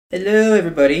Hello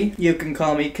everybody, you can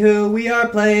call me Koo. We are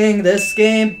playing this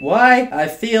game. Why? I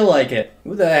feel like it.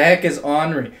 Who the heck is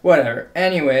Henri? Whatever.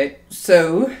 Anyway,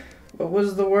 so what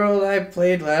was the world I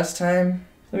played last time?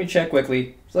 Let me check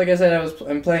quickly. So like I said,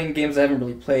 I'm playing games I haven't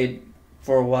really played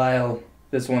for a while.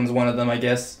 This one's one of them, I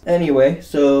guess. Anyway,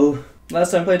 so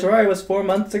last time I played Terraria was 4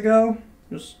 months ago.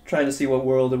 Just trying to see what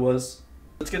world it was.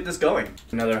 Let's get this going.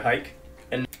 Another hike.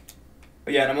 And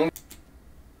yeah, and I'm only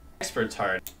expert's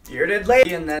hard. Bearded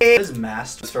lady, and that is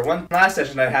masters. For one last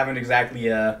session I haven't exactly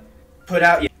put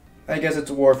out yet. I guess it's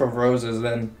War for Roses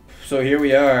then. So here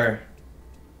we are.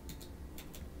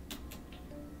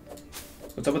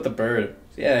 What's up with the bird?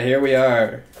 So yeah, here we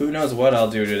are. Who knows what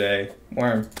I'll do today?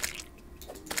 Worm.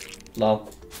 Lol.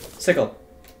 Sickle.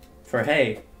 For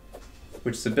hay.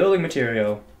 Which is a building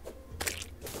material.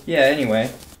 Yeah,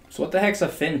 anyway. So what the heck's a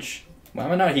finch? Why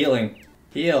am I not healing?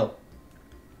 Heal.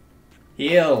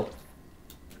 Heal.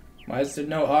 Why is there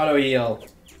no auto heal?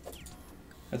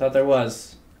 I thought there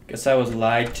was. Guess I was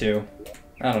lied to.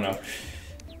 I don't know.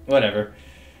 Whatever.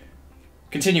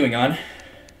 Continuing on.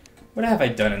 What have I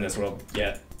done in this world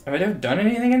yet? Have I ever done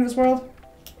anything in this world?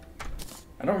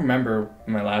 I don't remember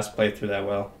my last playthrough that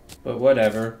well. But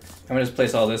whatever. I'm gonna just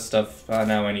place all this stuff.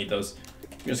 Now I need those.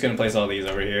 I'm just gonna place all these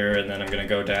over here and then I'm gonna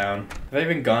go down. Have I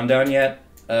even gone down yet?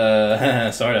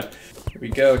 Sorta. Here we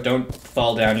go. Don't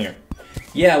fall down here.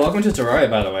 Yeah, welcome to Terraria,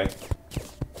 by the way.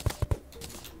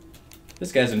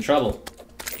 This guy's in trouble.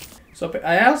 So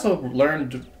I also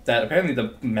learned that apparently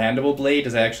the mandible blade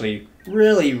is actually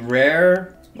really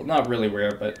rare. Well, not really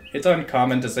rare, but it's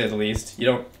uncommon to say the least. You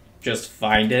don't just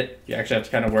find it. You actually have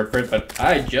to kind of work for it, but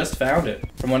I just found it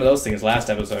from one of those things last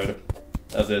episode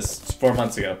of this 4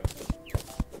 months ago.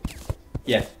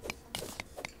 Yeah.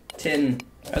 Tin.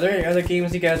 Are there any other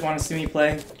games you guys want to see me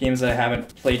play? Games that I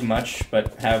haven't played much,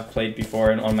 but have played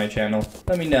before on my channel?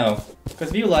 Let me know. Because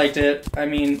if you liked it, I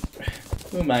mean,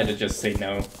 who am I to just say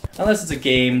no? Unless it's a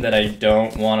game that I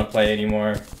don't want to play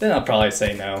anymore, then I'll probably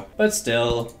say no. But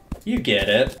still, you get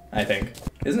it, I think.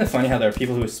 Isn't it funny how there are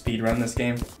people who speedrun this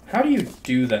game? How do you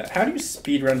do that? How do you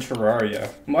speedrun Terraria?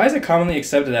 Why is it commonly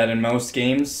accepted that in most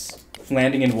games,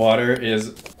 landing in water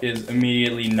is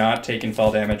immediately not taking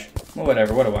fall damage? Well,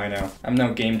 whatever, what do I know? I'm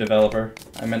no game developer.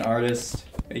 I'm an artist,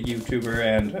 a YouTuber,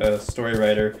 and a story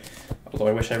writer. Although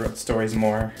I wish I wrote stories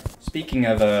more. Speaking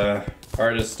of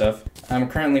artist stuff, I'm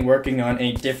currently working on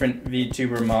a different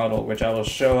VTuber model, which I will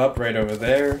show up right over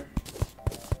there.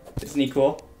 Isn't he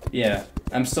cool? Yeah,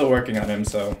 I'm still working on him,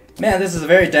 so... Man, this is a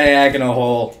very diagonal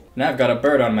hole. Now I've got a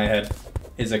bird on my head.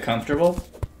 Is it comfortable?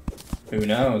 Who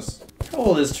knows? How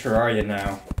old is Terraria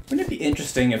now? Wouldn't it be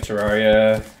interesting if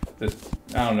Terraria...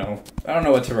 I don't know. I don't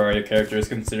know what Terraria character is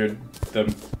considered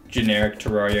the generic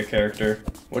Terraria character.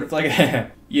 What if, like,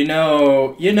 you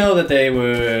know that they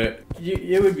would...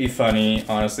 It would be funny,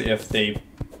 honestly, if they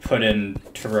put in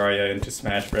Terraria into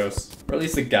Smash Bros. Or at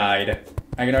least a guide.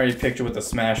 I can already picture what the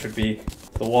Smash would be.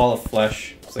 The wall of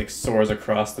flesh just, like, soars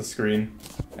across the screen.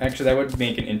 Actually, that would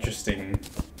make an interesting...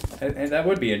 That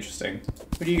would be interesting.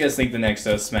 Who do you guys think the next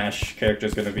Smash character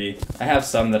is going to be? I have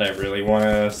some that I really want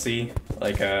to see.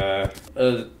 Like, well,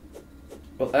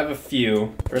 I have a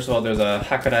few. First of all, there's a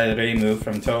Hakurai Reimu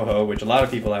from Toho, which a lot of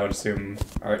people, I would assume,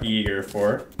 are eager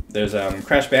for. There's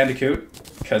Crash Bandicoot,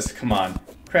 because, come on.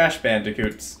 Crash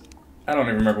Bandicoot's... I don't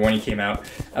even remember when he came out.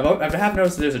 I have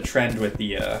noticed that there's a trend with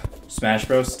the Smash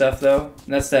Bros. Stuff, though.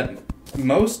 And that's that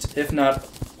most, if not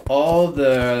all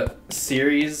the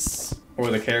series... or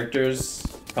the characters,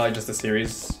 probably just the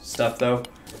series stuff though,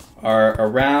 are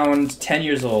around 10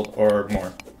 years old or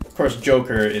more. Of course,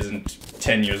 Joker isn't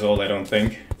 10 years old, I don't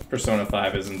think. Persona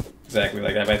 5 isn't exactly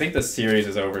like that, but I think the series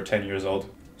is over 10 years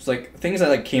old. It's like, things that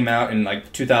like came out in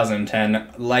like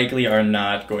 2010 likely are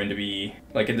not going to be,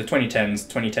 like in the 2010s,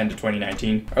 2010 to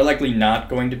 2019, are likely not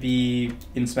going to be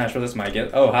in Smash Bros. My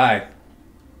guess. Oh, hi.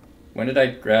 When did I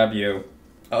grab you?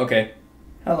 Oh, okay.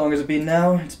 How long has it been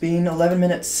now? It's been 11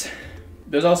 minutes.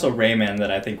 There's also Rayman that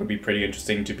I think would be pretty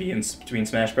interesting to be in between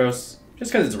Smash Bros.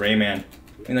 Just because it's Rayman.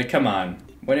 I mean, like, come on.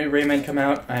 When did Rayman come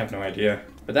out? I have no idea.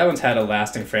 But that one's had a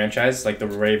lasting franchise, like the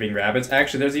Raving Rabbids.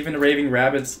 Actually, there's even the Raving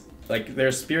Rabbids, like,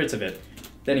 there's spirits of it.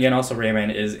 Then again, also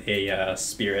Rayman is a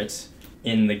spirit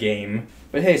in the game.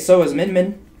 But hey, so is Min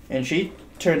Min. And she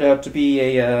turned out to be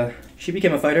she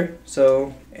became a fighter.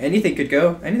 So anything could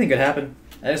go. Anything could happen.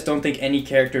 I just don't think any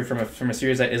character from a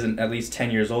series that isn't at least 10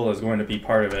 years old is going to be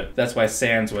part of it. That's why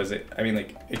Sans was it. I mean,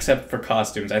 like, except for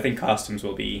costumes. I think costumes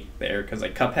will be there, because,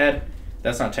 like, Cuphead,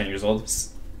 that's not 10 years old.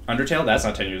 Undertale, that's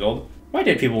not 10 years old. Why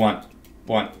did people want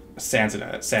Sans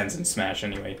in Smash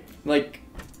anyway? Like,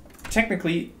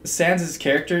 technically, Sans'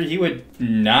 character, he would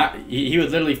not, he would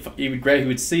literally, he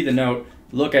would see the note,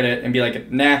 look at it, and be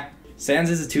like, nah, Sans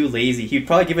is too lazy. He'd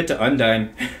probably give it to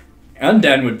Undyne.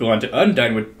 Undyne would want it.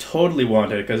 Undyne would totally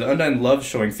want it, because Undyne loves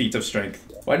showing feats of strength.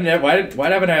 Why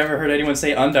haven't I ever heard anyone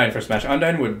say Undyne for Smash?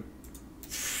 Undyne would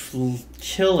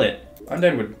kill it.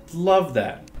 Undyne would love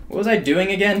that. What was I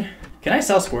doing again? Can I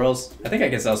sell squirrels? I think I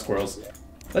can sell squirrels.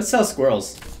 Let's sell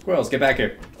squirrels. Squirrels, get back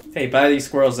here. Hey, buy these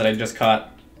squirrels that I just caught.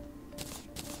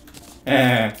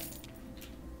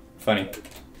 Funny.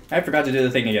 I forgot to do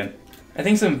the thing again. I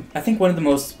think one of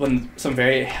the some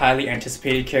very highly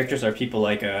anticipated characters are people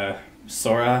like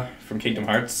Sora from Kingdom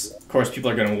Hearts. Of course, people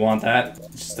are gonna want that.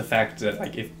 It's just the fact that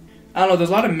like I don't know. There's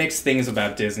a lot of mixed things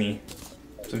about Disney.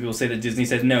 Some people say that Disney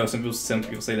said no. Some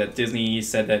people say that Disney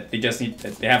said that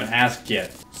they haven't asked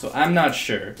yet. So I'm not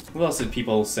sure. Who else did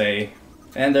people say?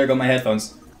 And there go my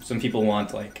headphones. Some people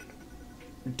want like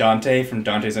Dante from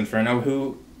Dante's Inferno,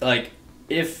 who like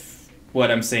if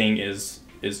what I'm saying is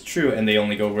true and they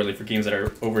only go really for games that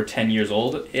are over 10 years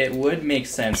old, it would make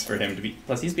sense for him to be.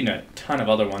 Plus, he's been in a ton of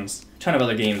other ones,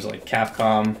 other games like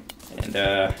Capcom and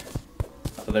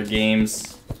other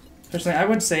games. Personally, I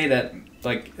would say that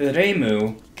like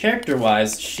Reimu,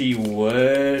 character-wise, she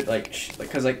would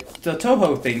because the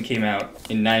Toho thing came out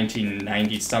in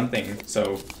 1990 something.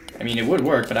 So I mean, it would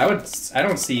work, but I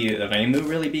don't see Reimu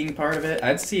really being part of it.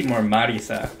 I'd see more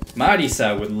Marisa.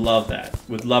 Marisa would love that.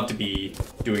 Would love to be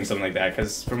doing something like that,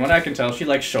 because from what I can tell, she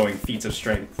likes showing feats of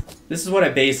strength. This is what I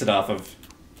base it off of.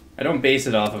 I don't base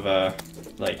it off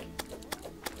of like,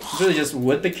 it's really just,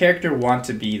 would the character want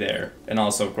to be there? And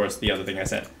also, of course, the other thing I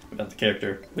said about the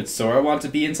character. Would Sora want to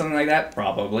be in something like that?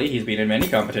 Probably. He's been in many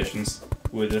competitions.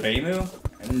 Would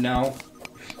Reimu? No.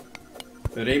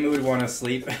 Reimu would want to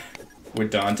sleep. Would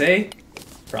Dante?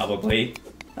 Probably.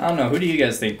 I don't know, who do you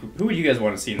guys think? Who would you guys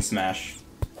want to see in Smash?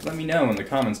 Let me know in the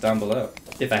comments down below,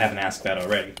 if I haven't asked that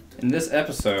already. In this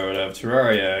episode of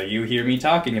Terraria, you hear me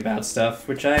talking about stuff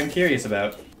which I am curious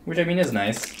about. Which I mean is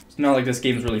nice. It's not like this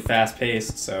game's really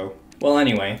fast-paced, so... Well,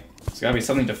 anyway, it's gotta be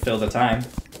something to fill the time.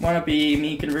 Why not be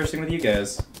me conversing with you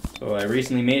guys? So I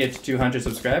recently made it to 200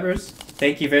 subscribers.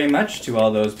 Thank you very much to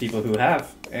all those people who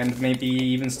have, and maybe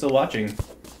even still watching.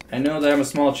 I know that I'm a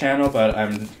small channel, but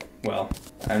I'm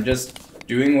just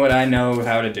doing what I know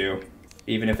how to do,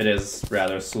 even if it is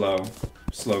rather slow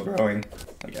growing.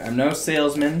 Like, I'm no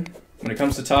salesman. When it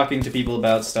comes to talking to people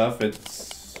about stuff,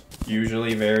 it's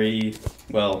usually very,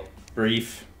 well,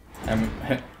 brief.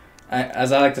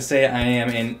 As I like to say, I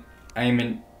am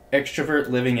an extrovert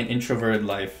living an introverted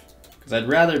life. Because I'd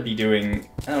rather be doing,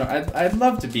 I don't know, I'd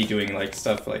love to be doing like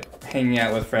stuff like hanging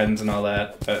out with friends and all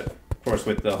that, but of course,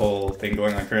 with the whole thing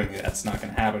going on currently, that's not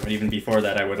going to happen. But even before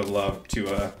that, I would have loved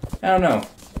to, I don't know.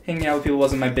 Hanging out with people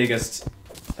wasn't my biggest,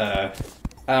 I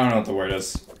don't know what the word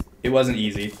is. It wasn't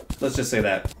easy. Let's just say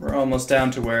that. We're almost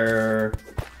down to where,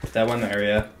 that one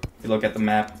area, if you look at the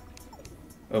map,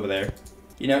 over there.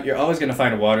 You know, you're always going to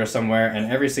find water somewhere,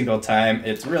 and every single time,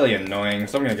 it's really annoying.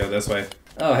 So I'm going to go this way.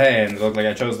 Oh, hey, and it looked like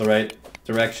I chose the right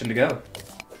direction to go.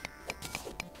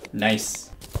 Nice.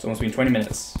 It's almost been 20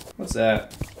 minutes. What's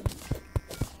that?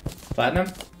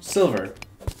 Platinum? Silver.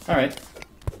 Alright.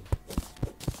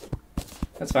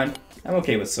 That's fine. I'm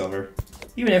okay with silver.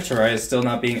 Even if Terraria is still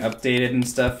not being updated and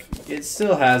stuff, it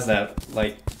still has that,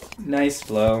 like, nice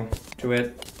flow to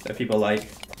it that people like.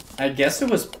 I guess it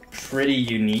was pretty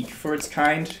unique for its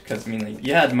kind, because, I mean, like,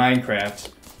 you had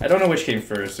Minecraft. I don't know which came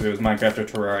first, if it was Minecraft or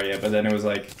Terraria, but then it was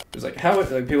like how,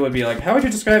 like, people would be like, how would you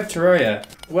describe Terraria?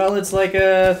 Well, it's like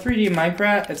a 3D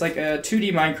Minecraft, it's like a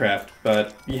 2D Minecraft,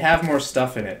 but you have more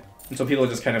stuff in it. And so people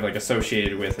just kind of like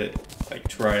associated with it, like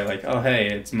Terraria, like, oh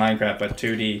hey, it's Minecraft but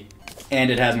 2D,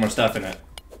 and it has more stuff in it.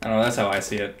 I don't know, that's how I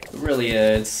see it. But really,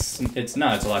 it's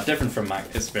not. It's a lot different from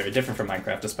it's very different from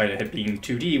Minecraft, despite it being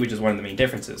 2D, which is one of the main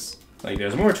differences. Like,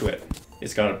 there's more to it.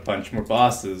 It's got a bunch more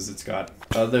bosses. It's got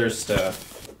other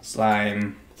stuff.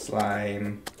 Slime.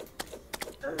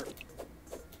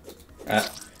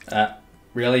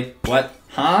 Really? What?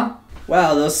 Huh?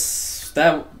 Wow,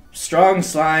 that strong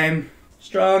slime.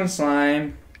 Strong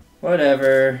slime.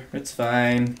 Whatever. It's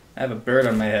fine. I have a bird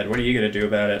on my head. What are you gonna do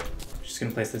about it? Just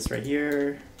gonna place this right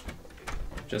here.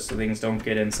 Just so things don't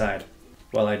get inside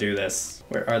while I do this.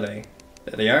 Where are they?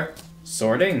 There they are.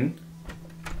 Sorting?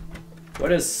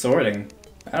 What is sorting?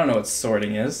 I don't know what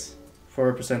sorting is.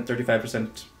 4%,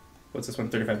 35%. What's this one?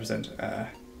 35%.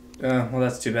 Well,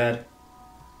 that's too bad.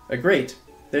 A grate.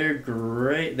 They're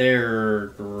great. They're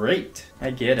great.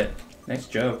 I get it. Nice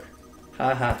joke.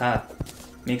 Ha ha ha.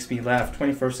 Makes me laugh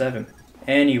 24/7.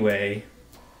 Anyway.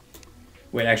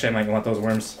 Wait, actually, I might want those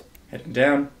worms. Heading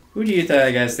down. Who do you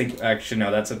guys think? Actually,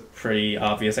 no, that's a pretty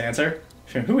obvious answer.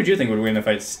 Who would you think would win the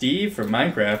fight, Steve from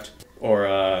Minecraft or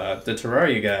the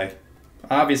Terraria guy?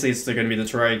 Obviously, it's going to be the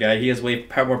Terraria guy. He has way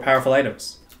more powerful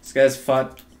items. This guy's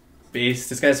fought base.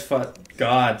 This guy's fought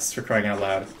gods, for crying out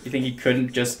loud. You think he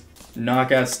couldn't just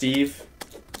knock out Steve?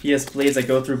 He has blades that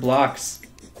go through blocks.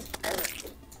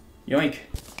 Yoink.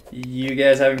 You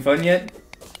guys having fun yet?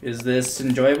 Is this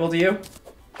enjoyable to you?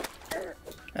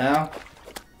 Ow.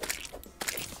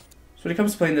 So when it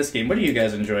comes to playing this game, what do you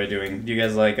guys enjoy doing? Do you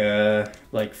guys like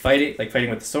fighting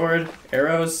with the sword,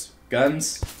 arrows,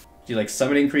 guns? Do you like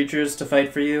summoning creatures to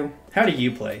fight for you? How do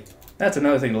you play? That's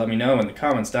another thing to let me know in the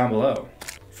comments down below.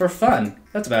 For fun.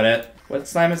 That's about it. What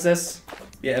slime is this?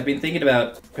 Yeah, I've been thinking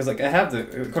about, because like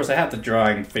of course I have the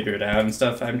drawing figured out and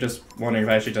stuff. I'm just wondering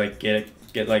if I should like get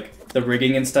like the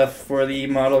rigging and stuff for the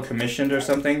model commissioned or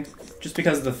something. Just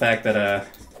because of the fact that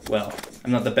well,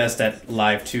 I'm not the best at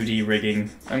live 2D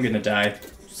rigging. I'm gonna die.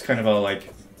 It's kind of all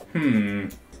like,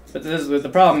 But the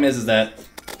problem is that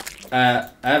I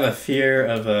have a fear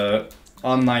of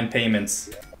online payments.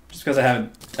 Just because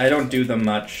I don't do them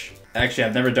much. Actually,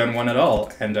 I've never done one at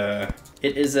all, and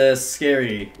it is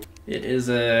scary.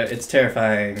 It's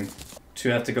terrifying to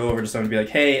have to go over to someone and be like,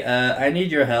 hey, I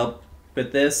need your help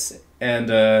with this, and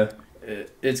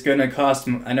it's gonna cost.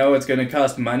 I know it's gonna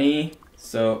cost money.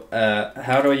 So,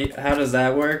 how does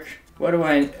that work? What do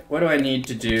I need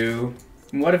to do?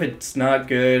 What if it's not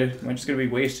good? Am I just gonna be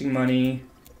wasting money?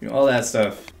 You know, all that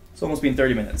stuff. It's almost been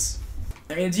 30 minutes.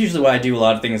 I mean, it's usually why I do a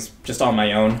lot of things just on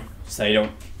my own, so I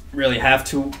don't really have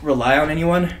to rely on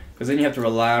anyone. Because then you have to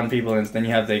rely on people, and then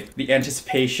you have the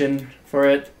anticipation for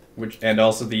it, and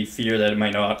also the fear that it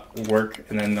might not work,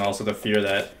 and then also the fear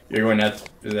that you're going to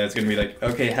that's gonna be like,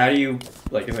 okay, how do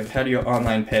you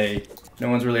online pay? No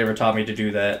one's really ever taught me to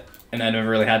do that, and I never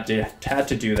really had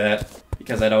to do that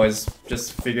because I'd always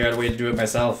just figure out a way to do it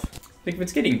myself. Like if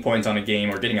it's getting points on a game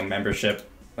or getting a membership,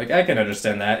 like I can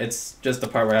understand that. It's just the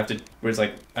part where I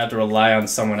have to rely on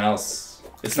someone else.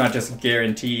 It's not just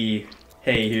guarantee,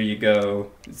 hey, here you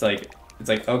go. It's like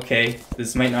okay,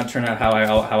 this might not turn out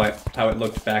how it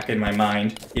looked back in my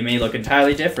mind. It may look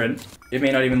entirely different. It may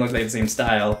not even look like the same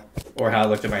style or how it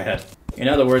looked in my head. In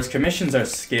other words, commissions are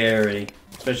scary.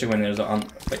 Especially when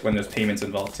there's payments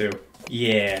involved too.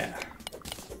 Yeah.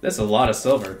 That's a lot of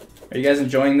silver. Are you guys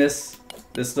enjoying this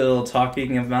little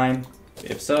talking of mine?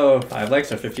 If so, 5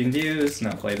 likes or 15 views, and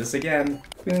I'll play this again.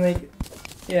 I mean, like,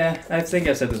 yeah, I think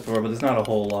I've said this before, but there's not a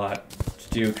whole lot to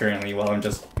do currently while I'm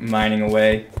just mining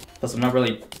away. Plus, I'm not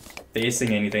really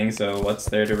facing anything, so what's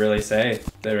there to really say?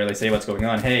 They really say what's going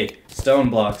on. Hey,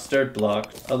 stone blocks, dirt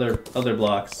blocks, other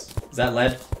blocks. Is that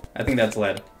lead? I think that's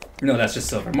lead. No, that's just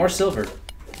silver. More silver.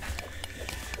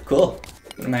 Cool.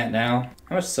 What am I at now?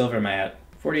 How much silver am I at?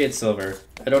 48 silver.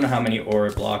 I don't know how many ore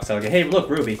blocks I'll get. Hey, look,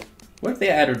 ruby. What if they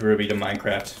added ruby to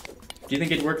Minecraft? Do you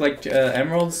think it'd work like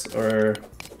emeralds, or...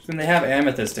 I mean, they have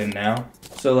amethyst in now.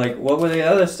 So, like, what would the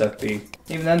other stuff be?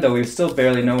 Even then, though, we still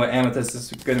barely know what amethyst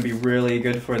is going to be really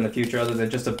good for in the future, other than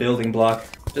just a building block.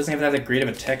 It doesn't even have that great of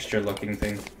a texture-looking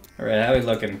thing. Alright, how are we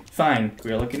looking? Fine.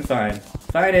 We are looking fine.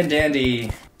 Fine and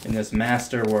dandy in this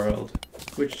master world.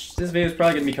 Which, this video is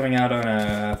probably going to be coming out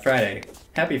on Friday.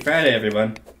 Happy Friday,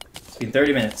 everyone. It's been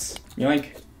 30 minutes.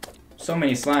 Yoink. So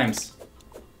many slimes.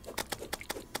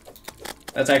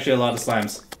 That's actually a lot of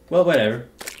slimes. Well, whatever.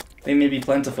 They may be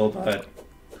plentiful, but...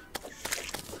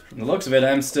 from the looks of it,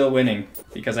 I'm still winning.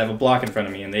 Because I have a block in front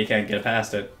of me and they can't get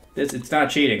past it. It's not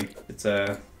cheating. It's,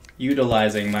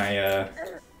 utilizing my,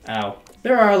 ow.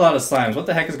 There are a lot of slimes. What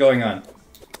the heck is going on?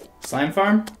 Slime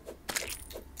farm?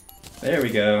 There we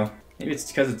go. Maybe it's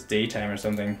because it's daytime or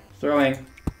something. Throwing.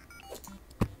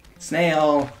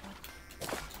 Snail!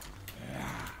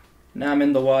 Now I'm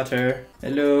in the water.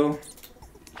 Hello?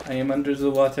 I am under the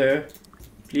water.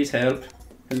 Please help.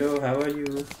 Hello, how are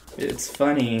you? It's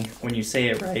funny when you say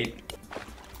it right.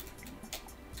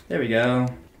 There we go.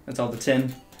 That's all the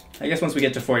tin. I guess once we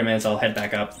get to 40 minutes, I'll head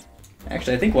back up.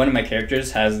 Actually, I think one of my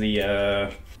characters has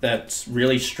the, that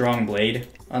really strong blade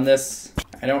on this.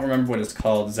 I don't remember what it's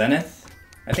called. Zenith?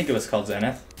 I think it was called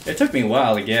Zenith. It took me a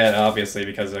while to get, obviously,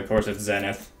 because of course it's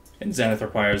Zenith. And Zenith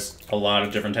requires a lot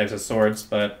of different types of swords,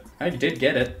 but I did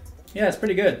get it. Yeah, it's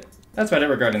pretty good. That's about it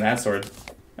regarding that sword.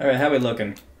 Alright, how we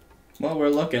looking? Well, we're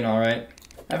looking alright.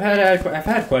 I've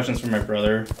had questions from my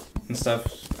brother and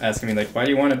stuff, asking me like, why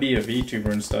do you want to be a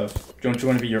VTuber and stuff? Don't you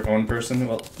want to be your own person?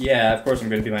 Well, yeah, of course I'm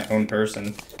going to be my own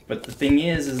person. But the thing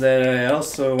is that I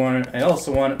also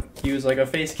want to use like a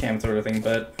face cam sort of thing,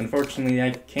 but unfortunately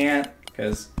I can't,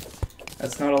 because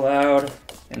that's not allowed.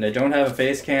 And I don't have a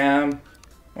face cam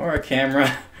or a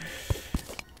camera,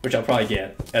 which I'll probably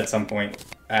get at some point.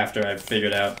 after I've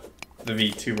figured out the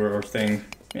VTuber thing.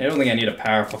 I don't think I need a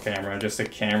powerful camera, just a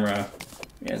camera.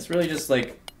 Yeah, it's really just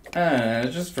like,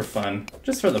 just for fun.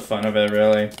 Just for the fun of it,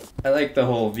 really. I like the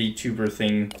whole VTuber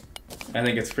thing. I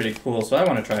think it's pretty cool, so I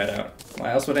want to try it out.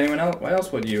 Why else would anyone else? Why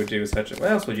else would you do such a? Why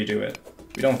else would you do it?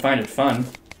 If you don't find it fun,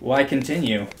 why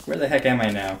continue? Where the heck am I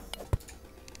now?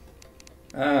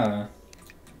 Ah.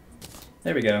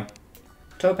 There we go.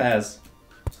 Topaz.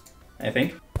 I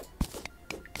think.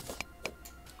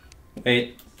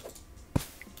 Wait.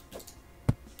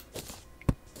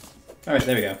 Alright,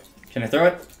 there we go. Can I throw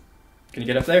it? Can you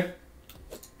get up there?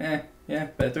 Yeah,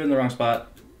 but I threw it in the wrong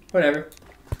spot. Whatever.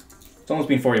 It's almost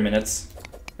been 40 minutes.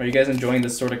 Are you guys enjoying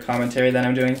this sort of commentary that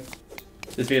I'm doing?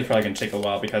 This video's probably gonna take a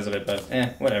while because of it, but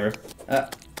whatever.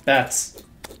 Bats.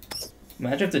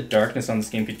 Imagine if the darkness on this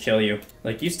game could kill you.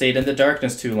 Like, you stayed in the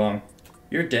darkness too long.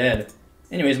 You're dead.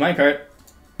 Anyways, minecart.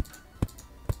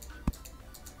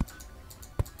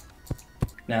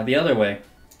 Now the other way.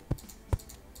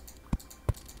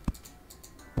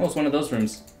 Oh, it's one of those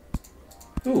rooms.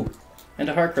 Ooh, and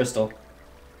a heart crystal.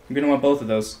 I'm gonna want both of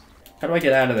those. How do I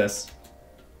get out of this?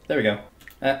 There we go.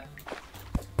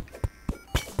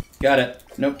 Got it.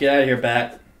 Nope, get out of here,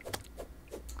 bat.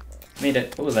 Made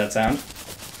it. What was that sound?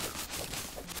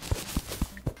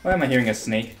 Why am I hearing a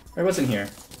snake? Or what's in here?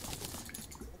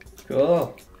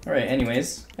 Cool. Alright,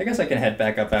 anyways. I guess I can head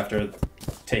back up after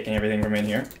taking everything from in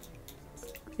here.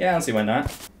 Yeah, I don't see why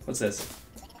not. What's this?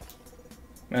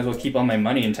 Might as well keep all my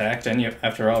money intact,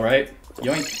 after all, right?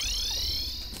 Yoink.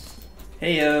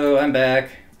 Heyo, I'm back.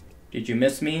 Did you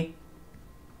miss me?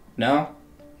 No?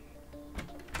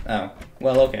 Oh,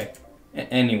 well, okay.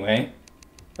 Anyway,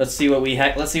 let's see what we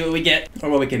let's see what we get, or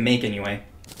what we can make anyway.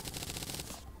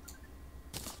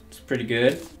 It's pretty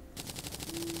good.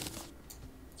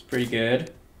 It's pretty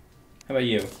good. How about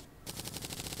you?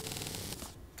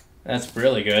 That's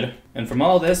really good. And from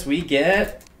all this, we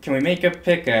get... Can we make a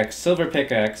pickaxe? Silver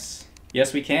pickaxe.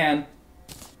 Yes, we can.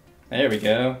 There we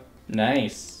go.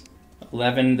 Nice.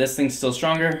 11. This thing's still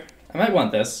stronger. I might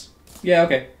want this. Yeah,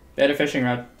 okay. Better fishing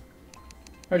rod.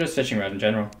 Or just fishing rod in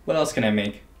general. What else can I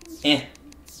make?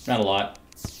 Not a lot.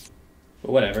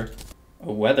 But whatever.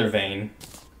 A weather vane.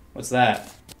 What's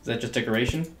that? Is that just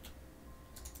decoration?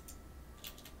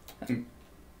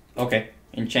 Okay.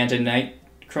 Enchanted night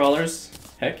crawlers?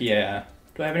 Heck yeah.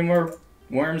 Do I have any more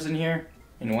worms in here?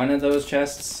 In one of those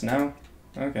chests? No?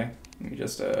 Okay. Let me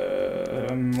just,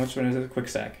 which one is it? Quick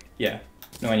stack. Yeah.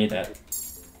 No, I need that.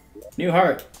 New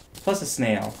heart. Plus a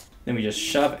snail. Then we just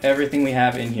shove everything we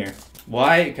have in here.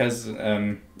 Why? Because,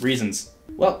 reasons.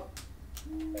 Well,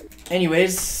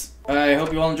 anyways, I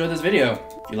hope you all enjoyed this video.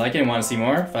 If you like it and want to see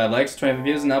more, 5 likes, 25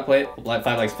 views, and I'll play it. 5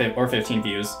 likes or 15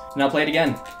 views, and I'll play it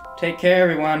again. Take care,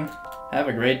 everyone. Have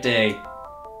a great day.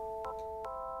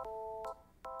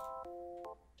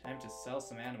 Time to sell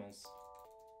some animals.